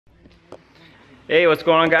Hey, what's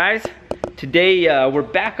going on, guys? Today we're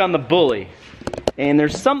back on the bully, and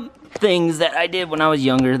there's some things that I did when I was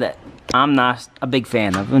younger that I'm not a big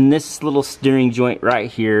fan of, and this little steering joint right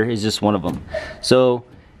here is just one of them. So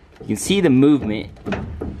you can see the movement.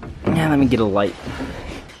 Now let me get a light.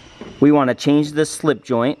 We want to change the slip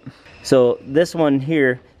joint. So this one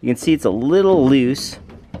here, you can see it's a little loose,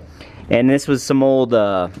 and this was some old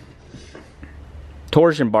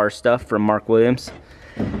torsion bar stuff from Mark Williams,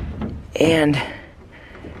 and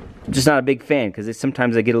I'm just not a big fan because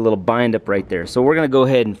sometimes I get a little bind up right there. So we're gonna go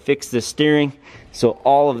ahead and fix the steering so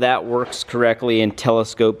all of that works correctly and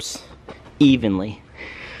telescopes evenly.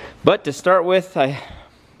 But to start with, I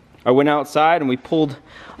went outside and we pulled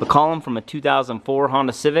a column from a 2004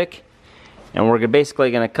 Honda Civic, and we're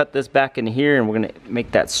basically gonna cut this back in here, and we're gonna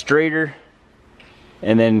make that straighter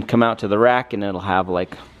and then come out to the rack, and it'll have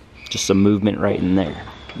like just some movement right in there.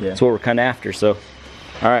 Yeah. That's what we're kind of after. So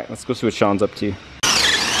all right, let's go see what Sean's up to.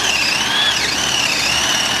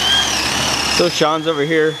 So Sean's over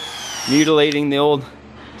here mutilating the old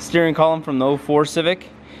steering column from the 04 Civic,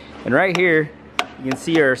 and right here you can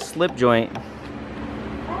see our slip joint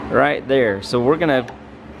right there. So we're gonna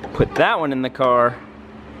put that one in the car,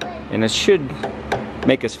 and it should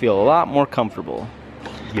make us feel a lot more comfortable.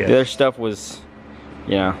 Yes. The other stuff was,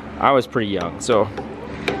 yeah, I was pretty young, so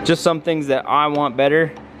just some things that I want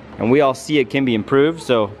better, and we all see it can be improved,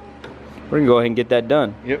 so we're gonna go ahead and get that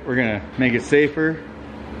done. Yep, we're gonna make it safer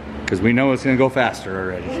because we know it's gonna go faster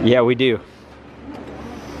already. Yeah, we do.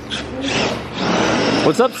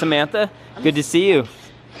 What's up, Samantha? Good to see you.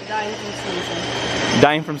 Dying from sneezing.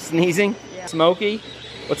 Dying from sneezing? Yeah. Smokey?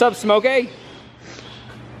 What's up, Smokey?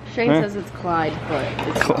 Shane says it's Clyde, but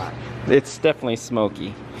it's not. It's definitely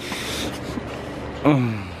Smokey.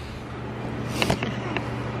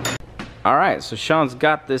 Alright, so Sean's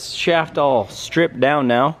got this shaft all stripped down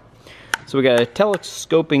now. So we got a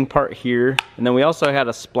telescoping part here, and then we also had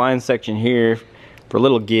a spline section here for a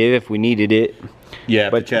little give if we needed it. Yeah,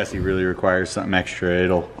 but the chassis really requires something extra,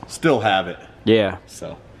 it'll still have it. Yeah.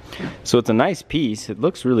 So it's a nice piece. It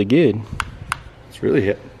looks really good. It's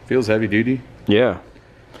really feels heavy duty. Yeah.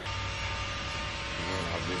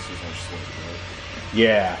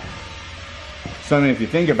 Yeah. So I mean, if you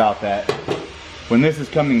think about that, when this is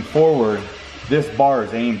coming forward, this bar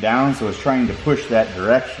is aimed down, so it's trying to push that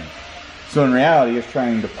direction. So in reality, it's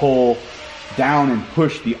trying to pull down and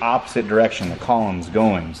push the opposite direction the column's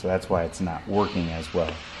going, so that's why it's not working as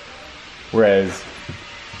well. Whereas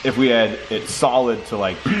if we had it solid to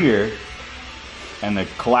like here, and the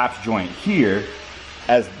collapse joint here,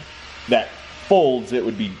 as that folds, it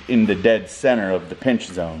would be in the dead center of the pinch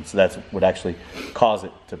zone, so that's what would actually cause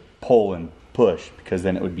it to pull and push, because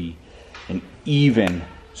then it would be an even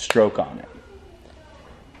stroke on it.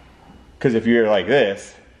 Because if you're like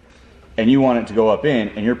this and you want it to go up in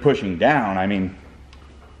and you're pushing down, I mean,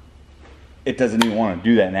 it doesn't even want to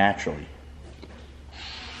do that naturally.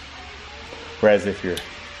 Whereas if you're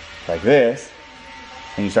like this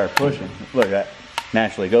and you start pushing, look, that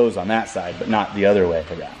naturally goes on that side, but not the other way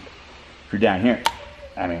around. If you're down here,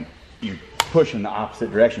 I mean, you're pushing the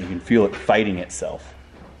opposite direction. You can feel it fighting itself.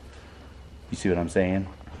 You see what I'm saying?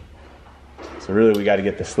 So really, we got to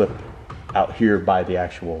get the slip out here by the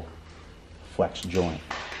actual flex joint.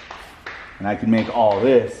 And I can make all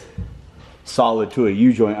this solid to a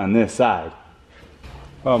U-joint on this side.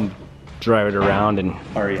 Drive it around and...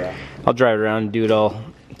 Oh yeah. I'll drive it around and do it all.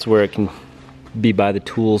 It's where it can be by the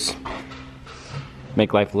tools.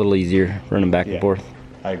 Make life a little easier, running back and forth.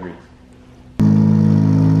 I agree.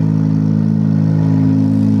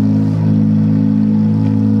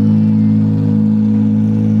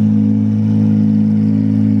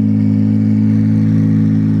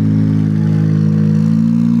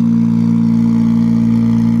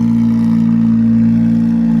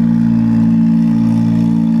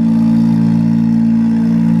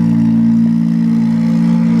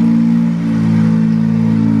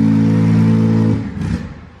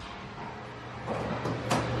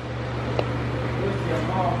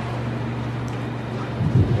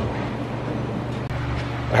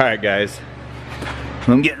 Alright guys,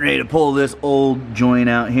 I'm getting ready to pull this old joint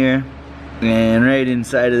out here, and right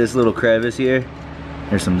inside of this little crevice here,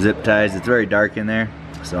 there's some zip ties. It's very dark in there,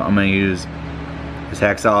 so I'm going to use this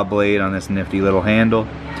hacksaw blade on this nifty little handle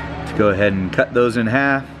to go ahead and cut those in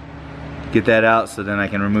half, get that out, so then I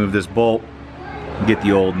can remove this bolt and get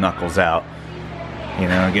the old knuckles out, you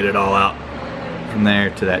know, get it all out from there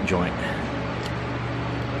to that joint.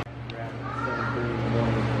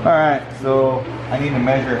 Alright, so I need to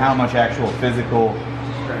measure how much actual physical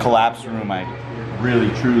collapse room I really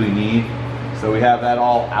truly need. So we have that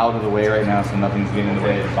all out of the way right now, so nothing's getting in the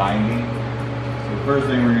way of binding. So the first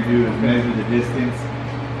thing we're going to do is measure the distance,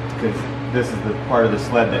 because this is the part of the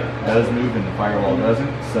sled that does move and the firewall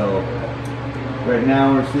doesn't. So right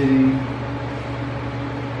now we're sitting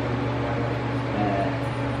at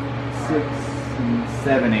 6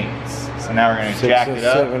 7/8. So now we're going to jack it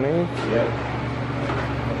up. 6 7/8. Yep.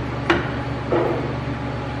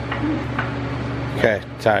 Okay,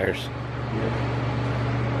 tires. Yep.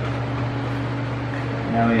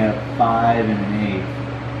 Now we have 5 1/8.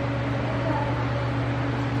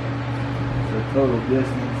 So total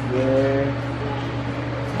distance there,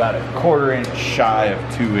 it's about a 1/4 inch shy of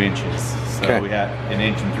 2 inches. So okay. we have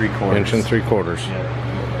 1 3/4 inches. 1 3/4.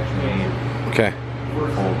 Yeah. Okay.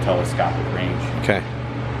 Full telescopic range. Okay.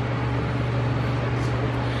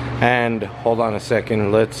 And hold on a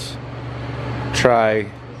second, let's try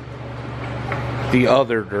the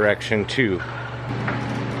other direction too.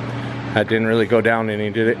 That didn't really go down any,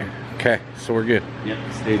 did it? Okay, so we're good. Yep,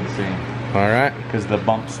 it stayed the same. All right. Because the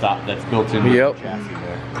bump stop that's built into Yep. the chassis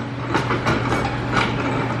there.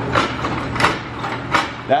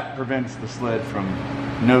 That prevents the sled from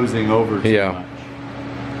nosing over too much.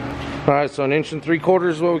 All right, so 1 3/4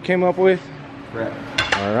 is what we came up with? Correct.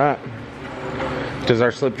 All right. Does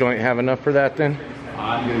our slip joint have enough for that then?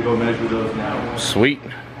 I'm gonna go measure those now. Sweet.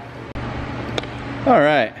 All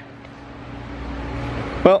right.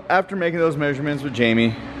 Well, after making those measurements with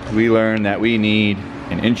Jamie, we learned that we need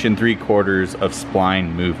 1 3/4 of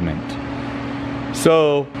spline movement.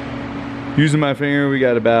 So, using my finger, we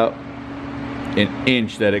got about 1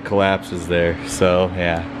 inch that it collapses there. So,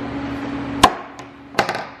 yeah.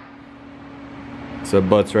 So it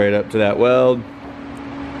butts right up to that weld.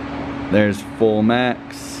 There's full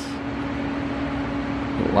max.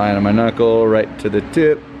 Line of my knuckle right to the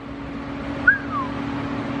tip.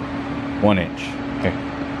 1 inch. Here.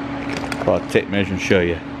 I'll tape measure and show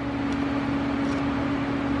you.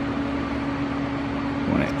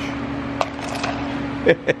 1 inch.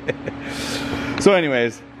 So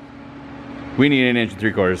anyways, we need 1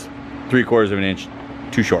 3/4. 3/4 of an inch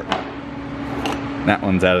too short. That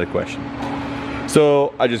one's out of the question.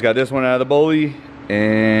 So I just got this one out of the bully,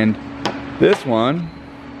 and this one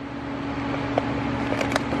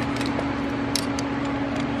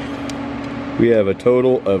we have a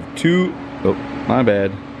total of 2. Oh, my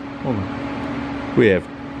bad. Hold on. We have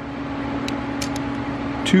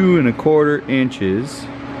 2 1/4 inches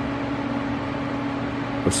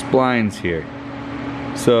of splines here.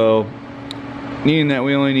 So, meaning that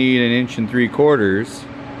we only need 1 3/4.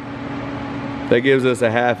 That gives us a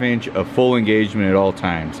 1/2 inch of full engagement at all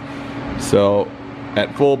times. So,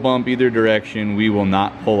 at full bump either direction, we will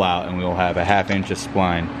not pull out, and we will have a 1/2 inch of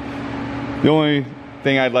spline. The only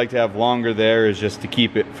thing I'd like to have longer there is just to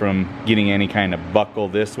keep it from getting any kind of buckle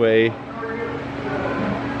this way,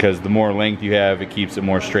 because the more length you have, it keeps it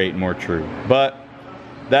more straight and more true. But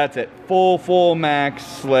that's at full max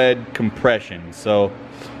sled compression. So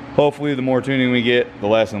hopefully the more tuning we get, the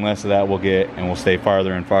less and less of that we'll get, and we'll stay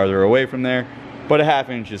farther and farther away from there. But a 1/2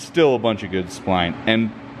 inch is still a bunch of good spline, and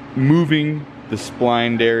moving the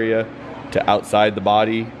splined area to outside the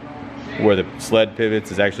body where the sled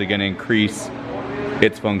pivots is actually going to increase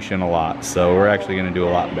its function a lot. So we're actually going to do a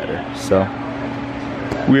lot better. So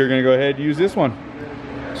we are going to go ahead and use this one.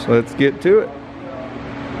 So let's get to it.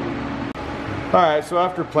 All right, so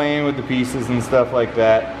after playing with the pieces and stuff like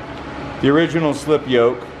that, the original slip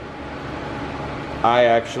yoke, I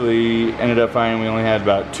actually ended up finding we only had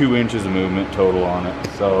about 2 inches of movement total on it.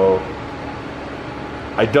 So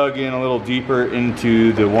I dug in a little deeper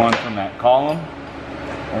into the one from that column,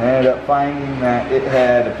 and ended up finding that it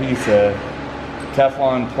had a piece of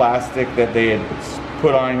Teflon plastic that they had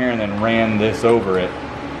put on here and then ran this over it,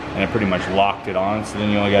 and it pretty much locked it on. So then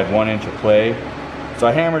you only got 1 inch of play. So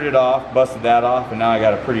I hammered it off, busted that off, and now I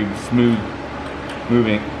got a pretty smooth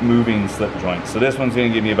moving slip joint. So this one's going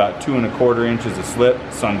to give me about 2 1/4 inches of slip.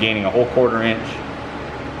 So I'm gaining a whole 1/4 inch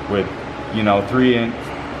with, you know, 3 inch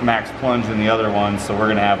max plunge in the other one. So we're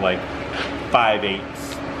going to have like 5/8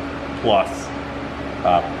 plus,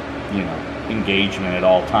 you know, engagement at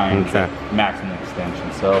all times. Okay. Maximum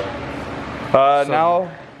extension. So, now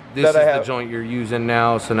this that is I have the joint you're using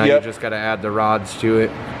now, so now Yep. you just got to add the rods to it.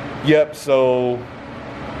 Yep, so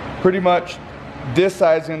pretty much this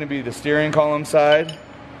side's going to be the steering column side,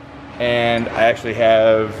 and I actually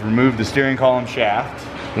have removed the steering column shaft.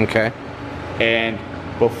 Okay. And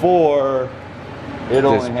before, it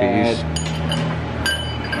only had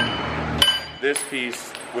this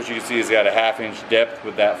piece, which you can see has got a 1/2 inch depth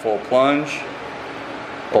with that full plunge.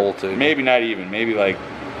 Bolted. Maybe not even, maybe like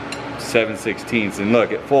 7/16. And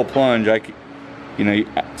look, at full plunge, you know,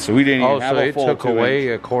 so we didn't even have a full 2 inch. took away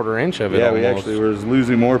a 1/4 inch of it. Yeah, almost. we actually was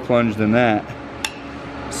losing more plunge than that.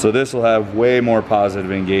 So this will have way more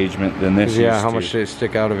positive engagement than this. Yeah, used how to. much did it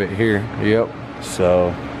stick out of it here? Yep.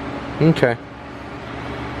 So. Okay.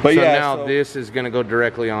 But so yeah, now this is going to go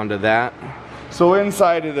directly onto that. So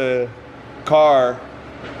inside of the car,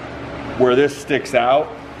 where this sticks out,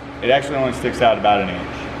 it actually only sticks out about 1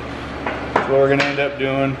 inch. So what we're gonna end up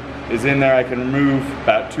doing is in there I can remove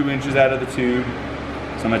about 2 inches out of the tube.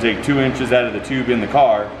 So I'm gonna take 2 inches out of the tube in the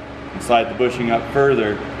car and slide the bushing up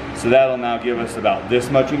further. So that'll now give us about this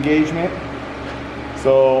much engagement.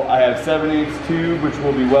 So I have 7/8 tube, which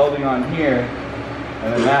we'll be welding on here,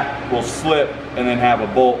 and then that will slip and then have a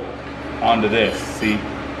bolt onto this, see?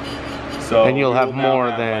 So And you'll have we'll now more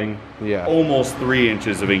have than, yeah. almost 3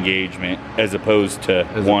 inches of engagement as opposed to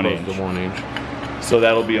 1 inch. To 1 inch. So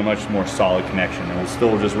that'll be a much more solid connection. And we'll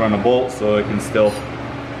still just run a bolt so it can still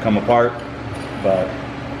come apart, but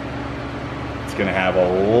it's gonna have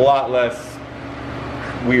a lot less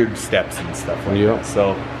weird steps and stuff like that.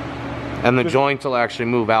 So, and the joints will actually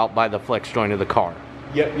move out by the flex joint of the car.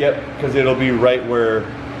 Yep, because it'll be right where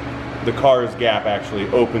the car's gap actually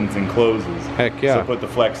opens and closes. Heck yeah. So put the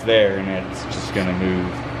flex there and it's just gonna move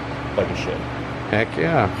like a shit. Heck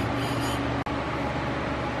yeah.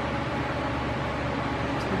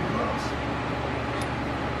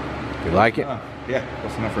 You like it? Yeah,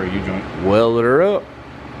 that's enough for a U-joint. Weld her up.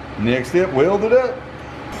 Next step, weld it up.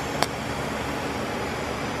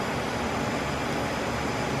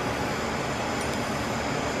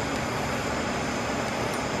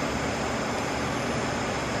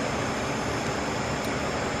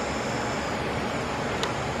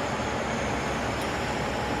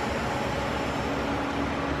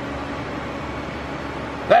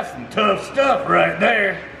 That's some tough stuff right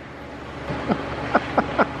there.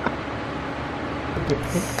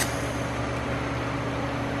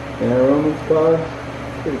 And a Roman's car,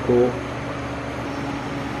 pretty cool.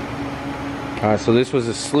 Alright, so this was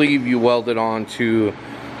a sleeve you welded onto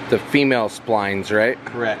the female splines, right?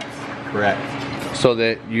 Correct, correct. So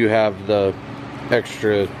that you have the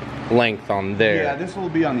extra length on there. Yeah, this will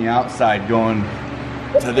be on the outside going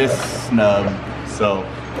to this snub. So,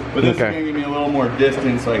 but this is going to give me a little more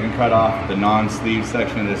distance so I can cut off the non-sleeve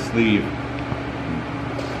section of this sleeve.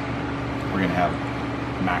 We're going to have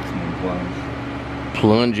maximum plunge.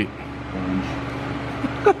 Plunge it.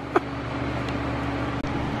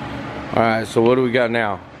 Alright, so what do we got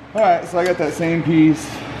now? Alright, so I got that same piece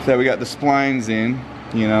that we got the splines in.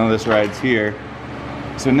 You know, this ride's here.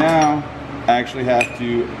 So now I actually have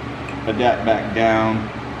to adapt back down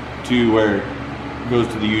to where it goes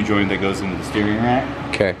to the U-joint that goes into the steering rack.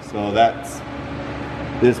 Okay. So that's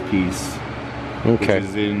this piece. Okay. Which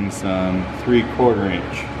is in some 3/4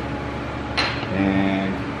 inch.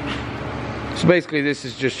 And so basically this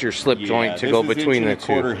is just your slip joint to go between the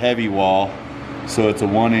two. 1/4 heavy wall. So it's a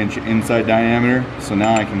 1 inch inside diameter. So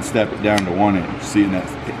now I can step it down to 1 inch. See, and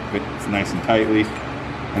that's it's nice and tightly.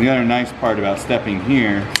 And the other nice part about stepping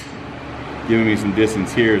here, giving me some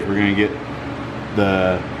distance here, is we're gonna get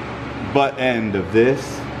the butt end of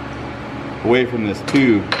this away from this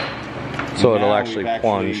tube. So it'll actually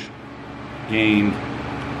plunge. Gained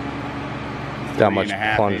that much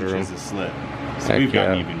 3.5 plunge room. inches of slip. So we've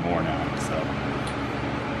gotten even more now. So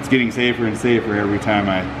it's getting safer and safer every time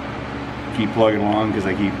I keep plugging along because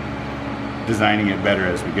I keep designing it better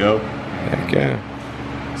as we go. Heck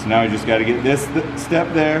yeah. So now we just got to get this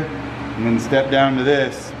step there and then step down to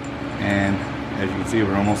this, and as you can see,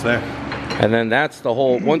 we're almost there. And then that's the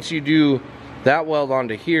whole, once you do that weld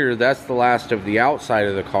onto here, that's the last of the outside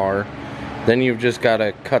of the car. Then you've just got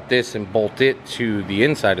to cut this and bolt it to the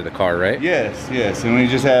inside of the car, right? Yes, yes, and we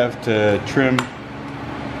just have to trim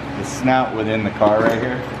the snout within the car right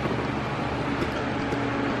here.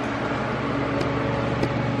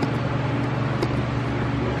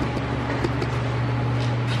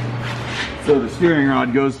 So the steering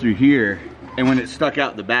rod goes through here, and when it stuck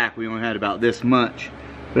out the back, we only had about this much.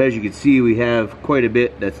 But as you can see, we have quite a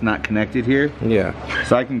bit that's not connected here. Yeah.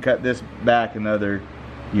 So I can cut this back another,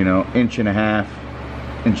 you know, 1.5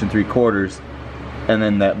 inches, 1 3/4, and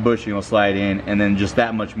then that bushing will slide in, and then just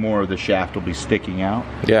that much more of the shaft will be sticking out.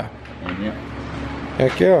 Yeah. And yeah.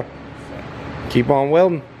 Heck yeah. Keep on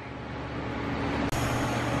welding.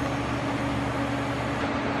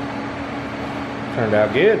 Turned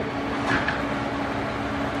out good.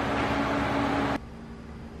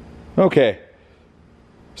 Okay,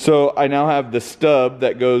 so I now have the stub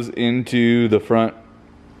that goes into the front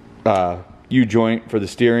U-joint for the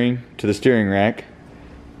steering, to the steering rack,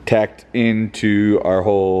 tacked into our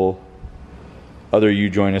whole other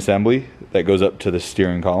U-joint assembly that goes up to the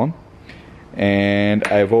steering column. And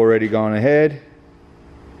I've already gone ahead,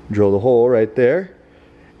 drilled a hole right there,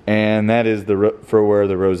 and that is for where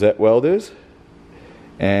the rosette weld is,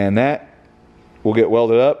 and that will get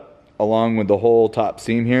welded up along with the whole top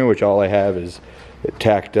seam here, which all I have is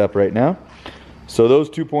tacked up right now. So those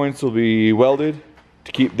 2 points will be welded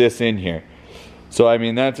to keep this in here. So I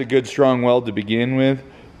mean, that's a good strong weld to begin with,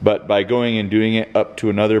 but by going and doing it up to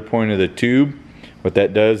another point of the tube, what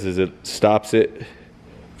that does is it stops it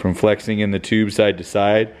from flexing in the tube side to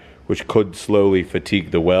side, which could slowly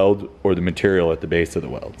fatigue the weld or the material at the base of the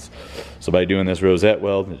welds. So by doing this rosette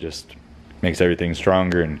weld, it just makes everything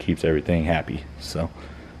stronger and keeps everything happy. So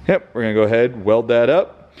yep, we're gonna go ahead, weld that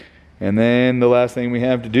up, and then the last thing we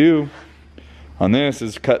have to do on this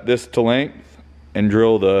is cut this to length and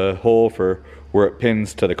drill the hole for where it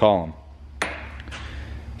pins to the column.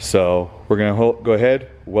 So we're gonna go ahead,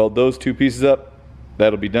 weld those 2 pieces up,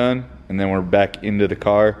 that'll be done, and then we're back into the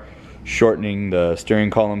car, shortening the steering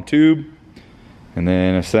column tube, and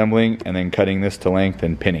then assembling, and then cutting this to length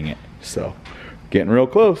and pinning it. So getting real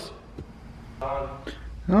close.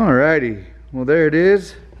 Alrighty, well there it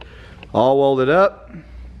is, all welded up.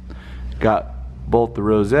 Got both the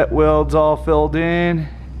rosette welds all filled in,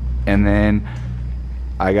 and then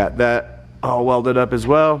I got that all welded up as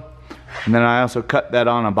well. And then I also cut that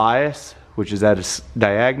on a bias, which is at a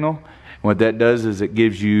diagonal. And what that does is it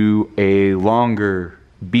gives you a longer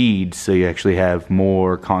bead, so you actually have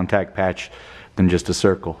more contact patch than just a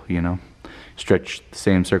circle, you know. Stretch the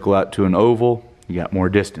same circle out to an oval, you got more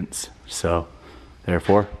distance. So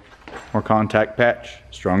therefore, more contact patch,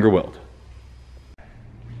 stronger weld.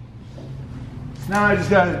 So now I just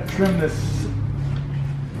gotta trim this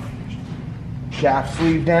shaft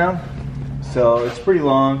sleeve down. So it's pretty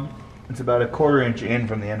long. It's about a 1/4 inch in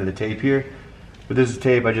from the end of the tape here. But this is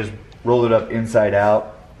tape, I just rolled it up inside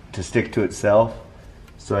out to stick to itself.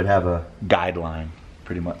 So I'd have a guideline,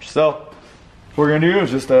 pretty much. So what we're gonna do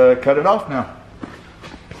is just cut it off now.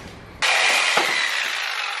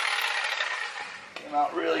 Came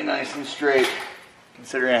out really nice and straight,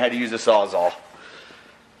 considering I had to use a Sawzall.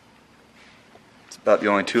 It's about the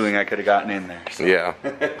only tooling I could have gotten in there. So. Yeah.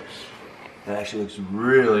 That actually looks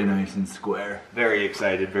really nice and square. Very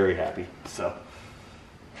excited, very happy. So,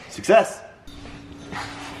 success!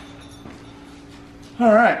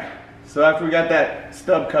 Alright, so after we got that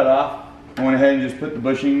stub cut off, I went ahead and just put the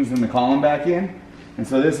bushings and the column back in. And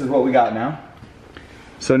so this is what we got now.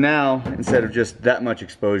 So now, instead of just that much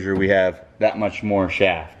exposure, we have that much more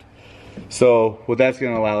shaft. So what that's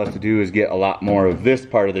going to allow us to do is get a lot more of this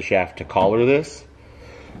part of the shaft to collar this.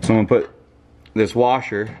 So I'm going to put this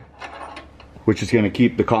washer, which is going to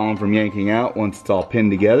keep the column from yanking out once it's all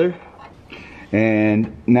pinned together.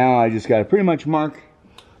 And now I just got to pretty much mark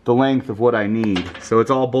the length of what I need. So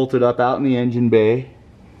it's all bolted up out in the engine bay.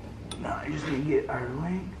 Now I just need to get our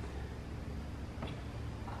length.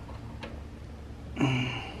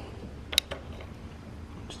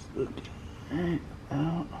 Just looking right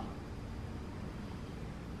out.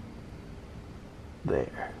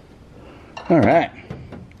 There. All right.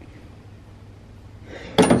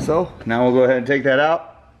 So now we'll go ahead and take that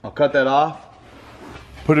out. I'll cut that off,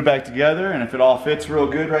 put it back together, and if it all fits real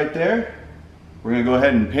good right there, we're gonna go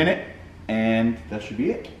ahead and pin it, and that should be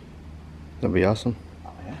it. That'd be awesome.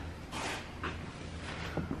 Oh, yeah.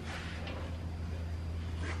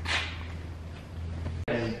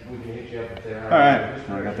 All right,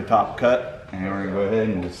 now I got the top cut, and we're gonna go ahead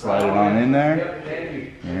and just slide it on in there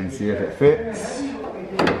and see if it fits.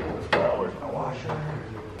 Where's my washer?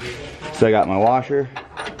 So I got my washer.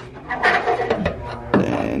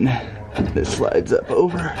 Then this slides up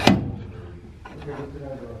over.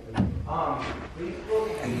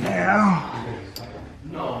 And now,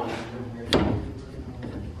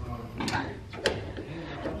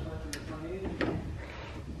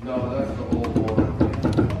 No, that's the old one.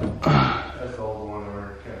 That's the old one where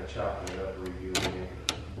we're kind of chopping it up, reviewing it.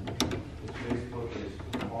 Facebook is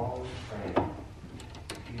all Frank.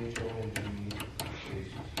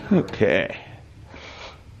 okay.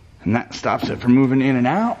 And that stops it from moving in and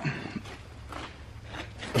out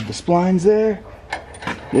of the splines there.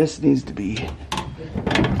 This needs to be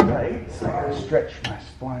right, so I gotta stretch my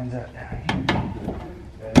splines out down here.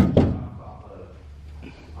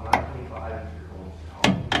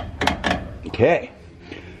 Okay,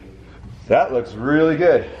 that looks really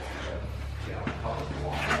good.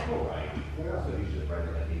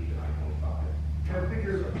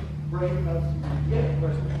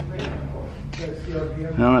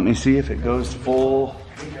 Now let me see if it goes full.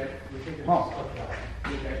 Oh.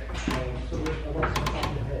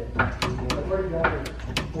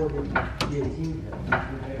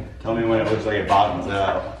 Tell me when it looks like it bottoms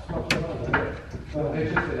out.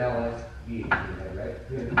 It's just an LSB, right?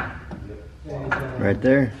 Right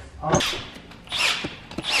there.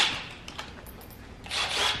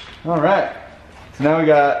 All right, so now we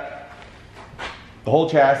got the whole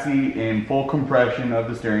chassis in full compression of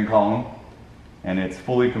the steering column, and it's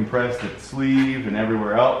fully compressed at the sleeve and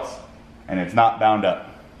everywhere else, and it's not bound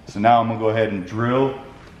up. So now I'm gonna go ahead and drill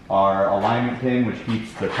our alignment pin, which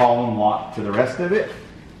keeps the column locked to the rest of it,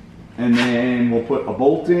 and then we'll put a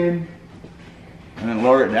bolt in and then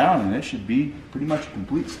lower it down, and it should be pretty much a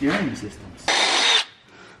complete steering system.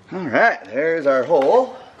 All right, there's our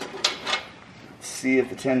hole. Let's see if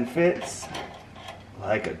the 10 fits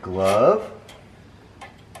like a glove.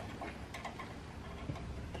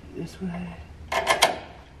 This way.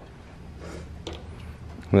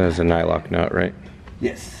 There's a nylock nut, right?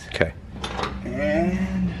 Yes. Okay.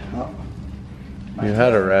 And You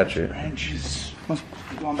had a ratchet. wrench is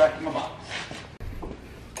going back to my box.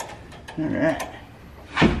 All right.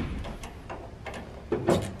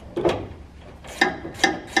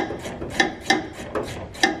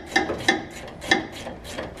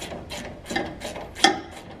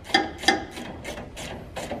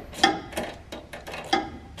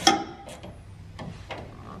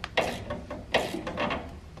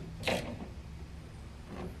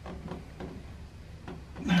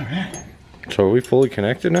 So are we fully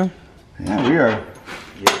connected now? Yeah, we are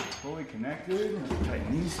fully connected. Let's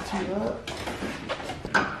tighten these two up.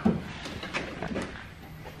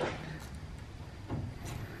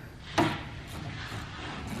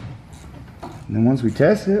 And then once we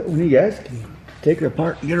test it, you guys can take her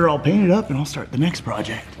apart and get her all painted up, and I'll start the next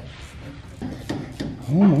project.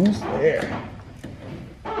 Almost there.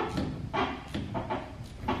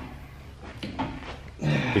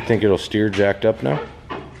 You think it'll steer jacked up now?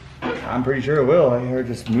 I'm pretty sure it will. I heard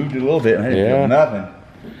just moved it a little bit and I didn't feel nothing.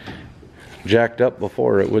 Jacked up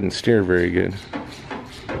before, it wouldn't steer very good.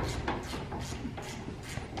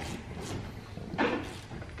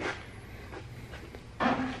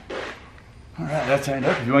 All right, that's tightened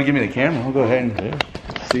up. If you want to give me the camera, I'll go ahead and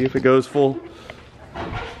see if it goes full.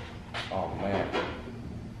 Oh man.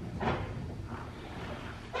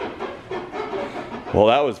 Well,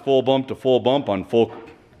 that was full bump to full bump on full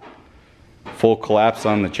collapse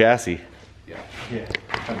on the chassis. Yeah.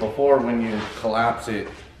 And before, when you collapse it,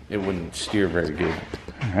 it wouldn't steer very good.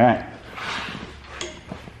 All right.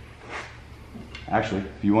 Actually,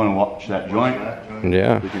 if you want to watch that joint,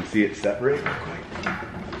 Yeah. we can see it separate real quick.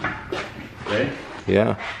 Okay.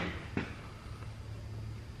 Yeah.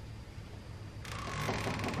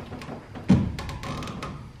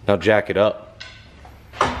 Now jack it up.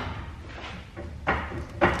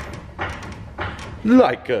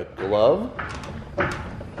 Like a glove.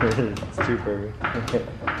 It's too perfect.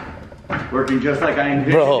 Working just like I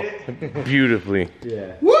envisioned Bro, it. beautifully.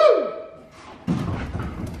 Yeah. Woo!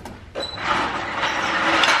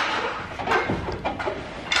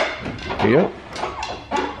 Yep.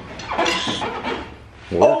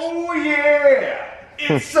 Works. Oh yeah!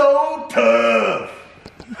 It's so tough!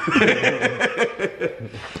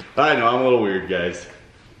 I know, I'm a little weird, guys.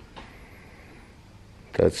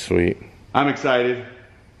 That's sweet. I'm excited.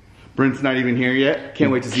 Brent's not even here yet.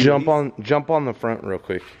 Can't wait to see Jump on the front real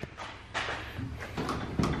quick.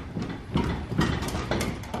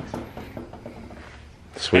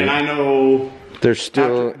 Sweet. And I know There's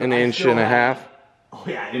still after- an I inch still and a have- half. Oh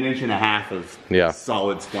yeah, an inch and a half of Yeah.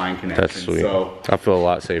 solid spline connection. That's sweet. So, I feel a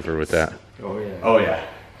lot safer with that. Oh yeah. oh yeah.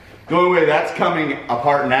 The only way that's coming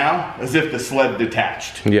apart now is if the sled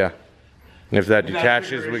detached. Yeah. And if that And that's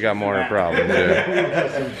detaches, bigger we got issues more than problems. that. Yeah. We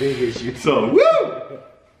got some big issues. So, woo!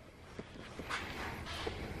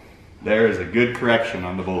 There is a good correction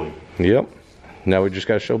on the bully. Yep. Now we just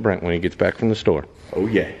got to show Brent when he gets back from the store. Oh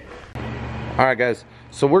yeah. All right, guys.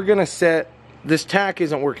 So we're going to set... This tack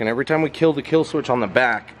isn't working. Every time we kill the kill switch on the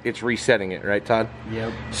back, it's resetting it. Right, Todd?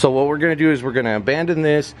 Yep. So what we're going to do is we're going to abandon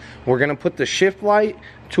this. We're going to put the shift light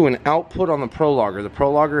to an output on the Pro Logger. The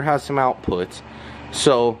Pro Logger has some outputs.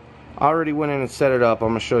 So I already went in and set it up. I'm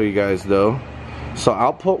going to show you guys, though. So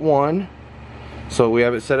output 1. So we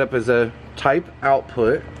have it set up as a type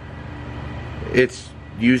output. It's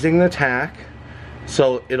using the tack.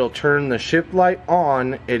 So it'll turn the shift light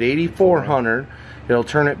on at 8400. It'll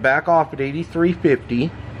turn it back off at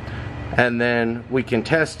 8350. And then we can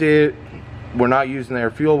test it. We're not using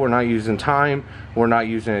air fuel. We're not using time. We're not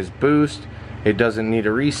using his boost. It doesn't need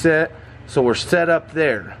a reset. So we're set up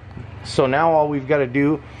there. So now all we've got to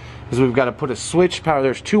do is we've got to put a switch power.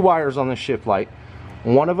 There's 2 wires on the shift light.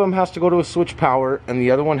 One of them has to go to a switch power, and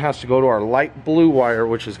the other one has to go to our light blue wire,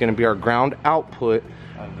 which is going to be our ground output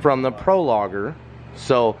from the Pro Logger.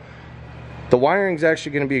 So the wiring is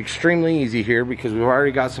actually going to be extremely easy here because we've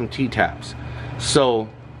already got some T-taps. So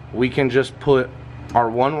we can just put our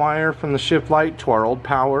one wire from the shift light to our old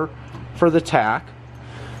power for the tack,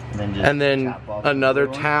 and then another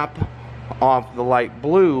tap off the light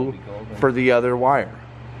blue for the other wire.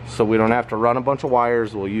 So we don't have to run a bunch of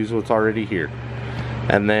wires, we'll use what's already here.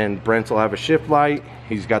 And then Brent will have a shift light.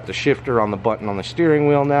 He's got the shifter on the button on the steering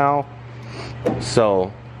wheel now.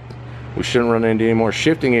 So we shouldn't run into any more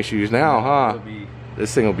shifting issues now, huh?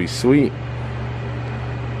 This thing will be sweet.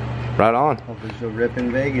 Right on. Hopefully she'll rip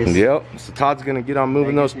in Vegas. Yep. So Todd's gonna get on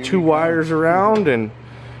moving those 2 wires around and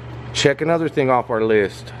check another thing off our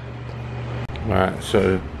list. Alright,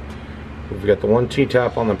 so we've got the 1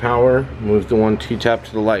 T-tap on the power, moves the 1 T-tap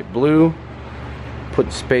to the light blue, put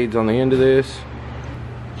the spades on the end of this.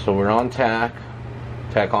 So we're on tack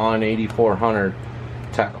on 8400.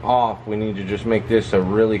 Tack off, we need to just make this a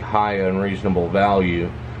really high unreasonable value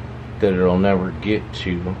that it'll never get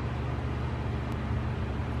to.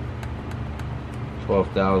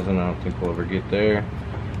 12,000, I don't think we'll ever get there.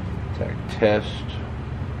 Tack test.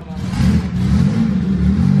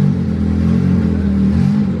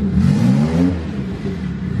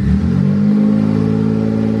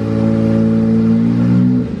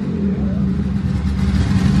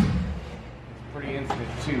 Pretty instant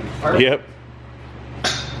too. Yep.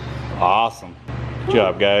 Awesome. Good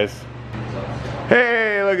job, guys.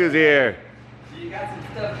 Hey, look who's here. You got some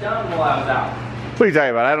stuff done while I was out. What are you talking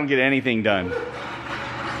about? I don't get anything done.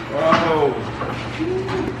 Whoa.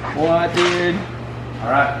 What, dude?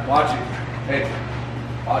 Alright, watch it. Hey,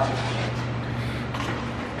 watch it.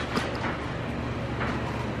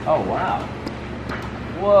 Oh, wow.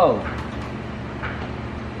 Whoa.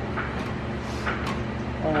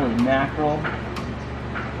 Holy mackerel.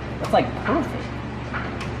 That's like perfect.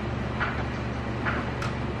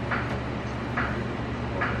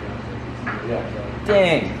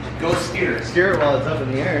 Dang. Go steer it. Steer it while it's up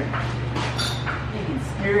in the air. You can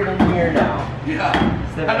steer it in the air now. Yeah.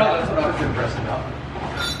 I know, that's what I was impressed about.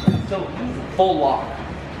 It's so easy. Full lock.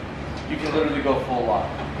 You can literally go full lock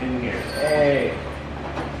in here. Hey.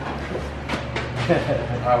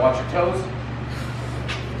 Alright, watch your toes.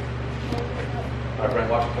 Alright,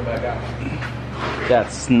 Brent, watch it come back out.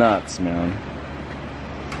 That's nuts, man.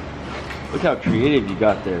 Look how creative you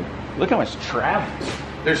got there. Look how much travel.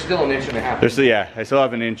 There's still 1.5 inches. Yeah, I still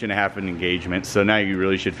have 1.5 inches in engagement, so now you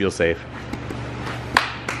really should feel safe.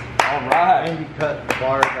 All right. And you cut the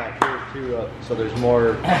bars back here too up, so there's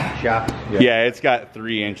more shaft. Yeah, it's got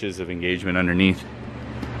 3 inches of engagement underneath.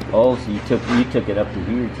 Oh, so you took it up to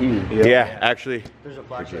here too. Yeah, actually. There's a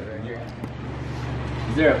flash right here.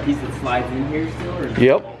 Is there a piece that slides in here still? Or is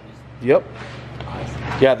Yep. Yep.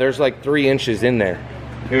 Yeah, there's like 3 inches in there.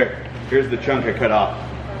 Here's the chunk I cut off.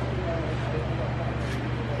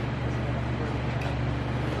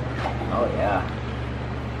 Oh yeah.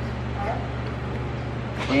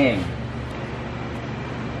 Dang.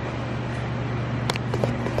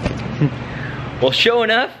 Well, sure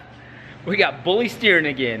enough, we got bully steering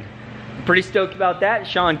again. I'm pretty stoked about that.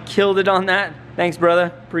 Sean killed it on that. Thanks,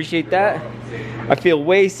 brother. Appreciate that. I feel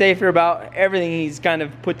way safer about everything he's kind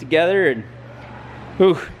of put together, and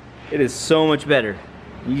whew, it is so much better.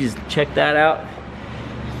 You just check that out.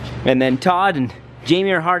 And then Todd and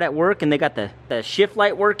Jamie are hard at work, and they got the shift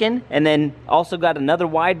light working, and then also got another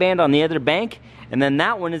wideband on the other bank, and then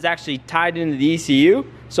that one is actually tied into the ECU,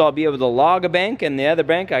 so I'll be able to log a bank, and the other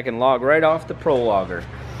bank I can log right off the Pro Logger.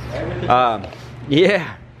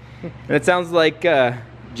 Yeah, and it sounds like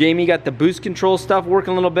Jamie got the boost control stuff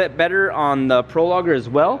working a little bit better on the Pro Logger as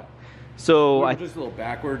well. So We're just a little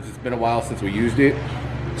backwards. It's been a while since we used it.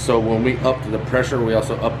 So when we upped the pressure, we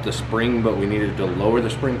also upped the spring, but we needed to lower the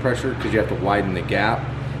spring pressure because you have to widen the gap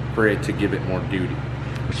for it to give it more duty.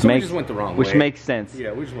 We just went the wrong way. Which makes sense.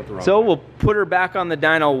 Yeah, we just went the wrong way. So we'll put her back on the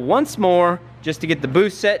dyno once more just to get the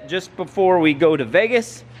boost set just before we go to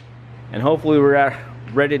Vegas, and hopefully we're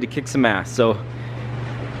ready to kick some ass. So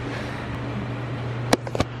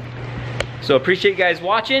appreciate you guys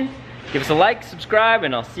watching. Give us a like, subscribe,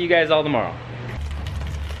 and I'll see you guys all tomorrow.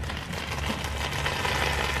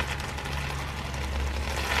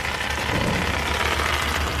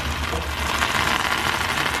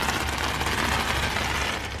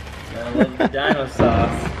 I love the dino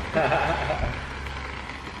sauce.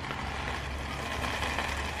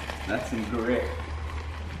 That's some grit.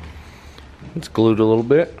 It's glued a little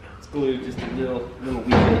bit. It's glued just a little wee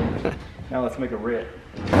bit. Now let's make a rip.